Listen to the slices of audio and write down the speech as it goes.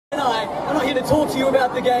here to talk to you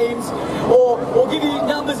about the games or give you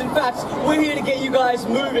numbers and facts. We're here to get you guys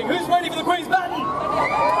moving. Who's ready for the quiz button?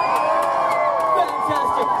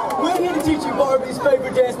 Fantastic. We're here to teach you Borobi's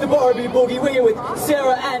favourite dance, the Borobi Boogie. We're here with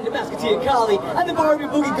Sarah and the Musketeer Carly. And the Borobi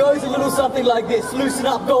Boogie goes a little something like this. Loosen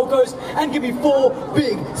up, Gold Coast, and give me 4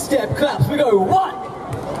 big step claps. We go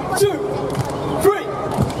 1, 2, 3,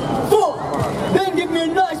 4. Then give me a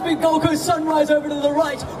nice big Gold Coast sunrise over to the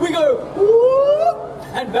right. We go whoop,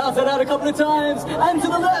 and bounce that out a couple of times. And to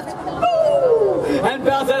the left, woo, and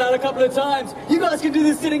bounce that out a couple of times. You guys can do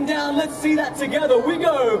this sitting down. Let's see that together. We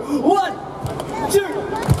go 1, 2,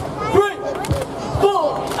 3,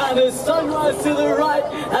 4, and a sunrise to the right,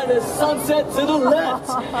 and a sunset to the left.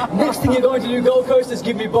 Next thing you're going to do, Gold Coast, is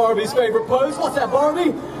give me Borobi's favourite pose. What's that,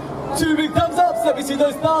 Borobi? 2 big thumbs ups, let me see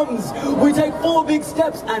those thumbs. We take 4 big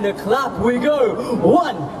steps and a clap. We go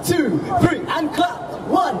 1, 2, 3, and clap.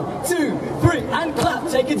 1, 2, 3, and clap.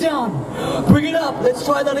 Take it down. Bring it up. Let's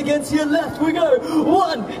try that again to your left. We go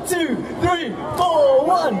 1, 2, 3, 4.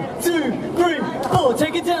 1, 2, 3, 4.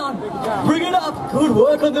 Take it down. Bring it up. Good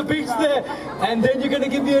work on the beach there. And then you're going to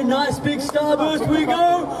give me a nice big starburst. We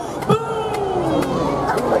go boom.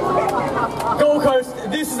 Gold Coast,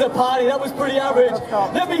 this is a party. That was pretty average.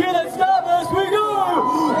 Let me hear that start.